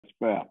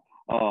Well,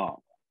 uh,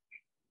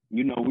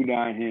 we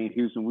down here in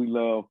Houston, we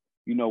love,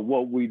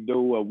 what we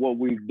do or what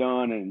we've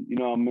done, and you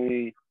know what I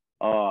mean.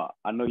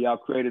 I know y'all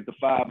created the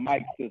five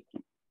mic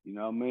system, you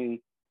know what I mean,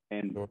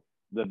 and Sure.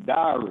 the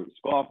diary,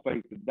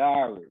 Scarface, the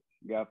diary,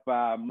 got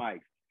five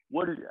mics.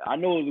 I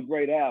know it was a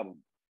great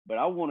album, but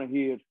I want to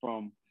hear it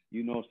from,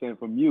 what I'm saying,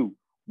 from you.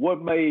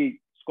 What made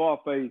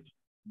Scarface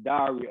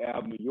Diary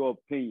album, in your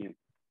opinion,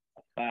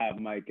 a five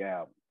mic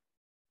album?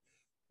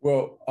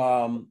 Well,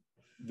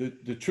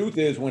 the truth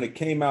is, when it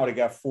came out, it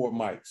got four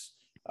mics.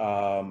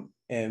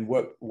 And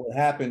what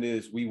happened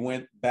is we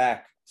went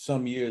back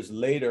some years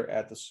later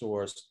at the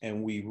source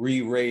and we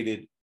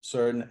re-rated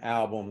certain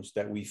albums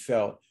that we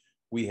felt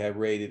we had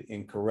rated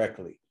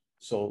incorrectly.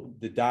 So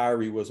the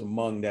diary was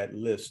among that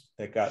list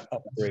that got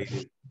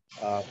upgraded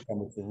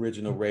from its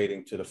original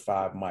rating to the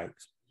five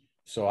mics.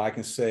 So I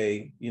can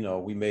say,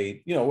 we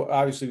made,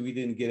 obviously we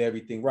didn't get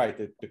everything right.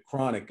 The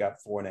Chronic got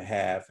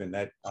 4.5, and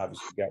that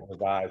obviously got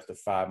revised to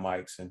five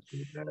mics. And,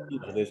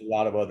 there's a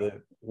lot of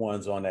other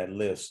ones on that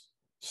list.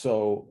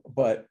 So,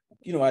 but,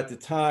 at the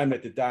time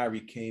that the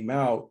diary came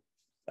out,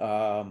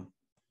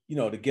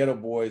 the Ghetto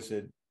Boys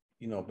had,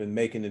 been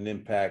making an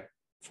impact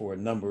for a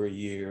number of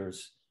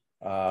years.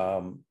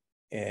 And,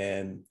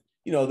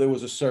 there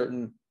was a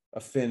certain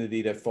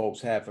affinity that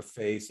folks had for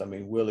Face. I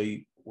mean,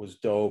 Willie was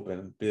dope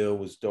and Bill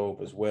was dope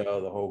as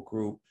well, the whole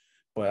group.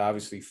 But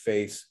obviously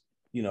Face,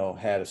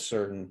 had a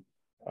certain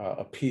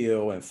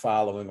appeal and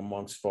following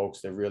amongst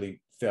folks that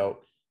really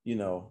felt,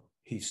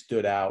 he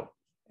stood out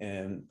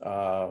and,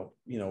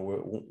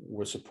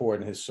 we're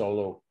supporting his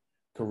solo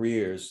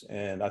careers.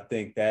 And I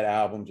think that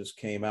album just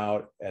came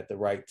out at the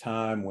right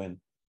time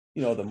when,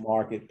 the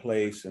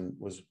marketplace and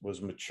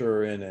was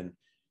maturing. And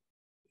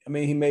I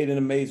mean, he made an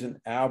amazing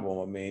album.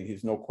 I mean,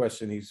 he's no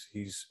question,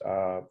 he's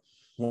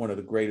one of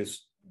the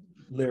greatest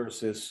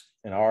lyricists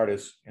and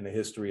artists in the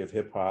history of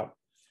hip hop.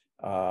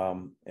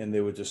 And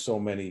there were just so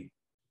many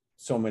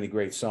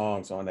great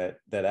songs on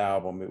that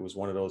album. It was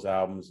one of those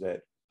albums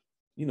that,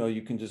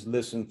 you can just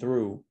listen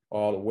through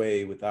all the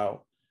way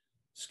without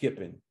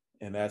skipping.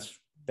 And that's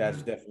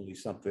definitely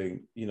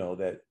something,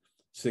 that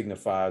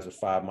signifies a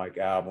five mic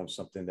album,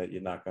 something that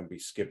you're not going to be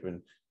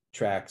skipping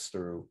tracks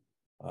through.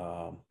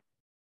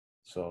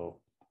 So,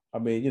 I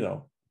mean,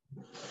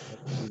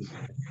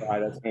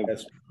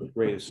 that's the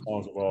greatest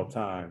songs of all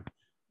time.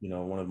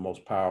 One of the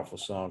most powerful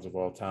songs of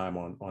all time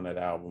on that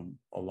album,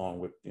 along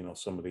with,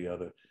 some of the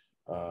other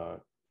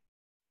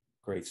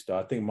great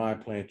stuff. I think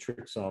Mind Playing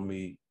Tricks on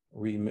Me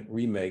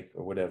remake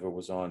or whatever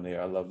was on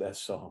there. I love that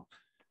song.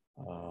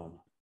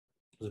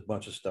 There's a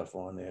bunch of stuff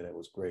on there that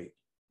was great.